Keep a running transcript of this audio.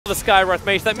the Skywrath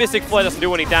Mage. That Mystic Flare doesn't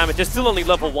do any damage. It's still only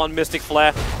level 1 Mystic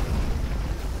Flare.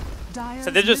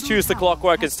 So they just choose the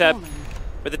Clockwork instead.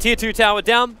 With the tier 2 tower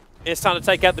down, it's time to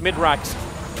take out the mid-racks.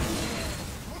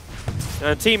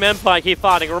 And Team Empire keep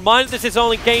fighting. A reminder, this is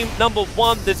only game number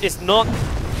 1. This is not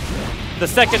the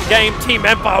second game. Team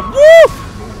Empire. Woo!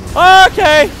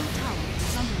 Okay.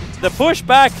 The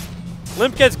pushback.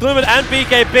 Limp gets Glimmered and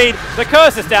BKB. The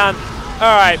curse is down.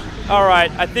 Alright,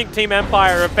 alright. I think Team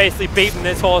Empire have basically beaten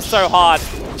this horse so hard.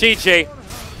 GG.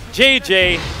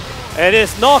 GG. It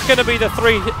is not going to be the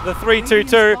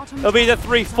 3-2-2. It'll be the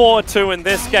 3-4-2 in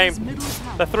this game.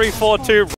 The 3-4-2.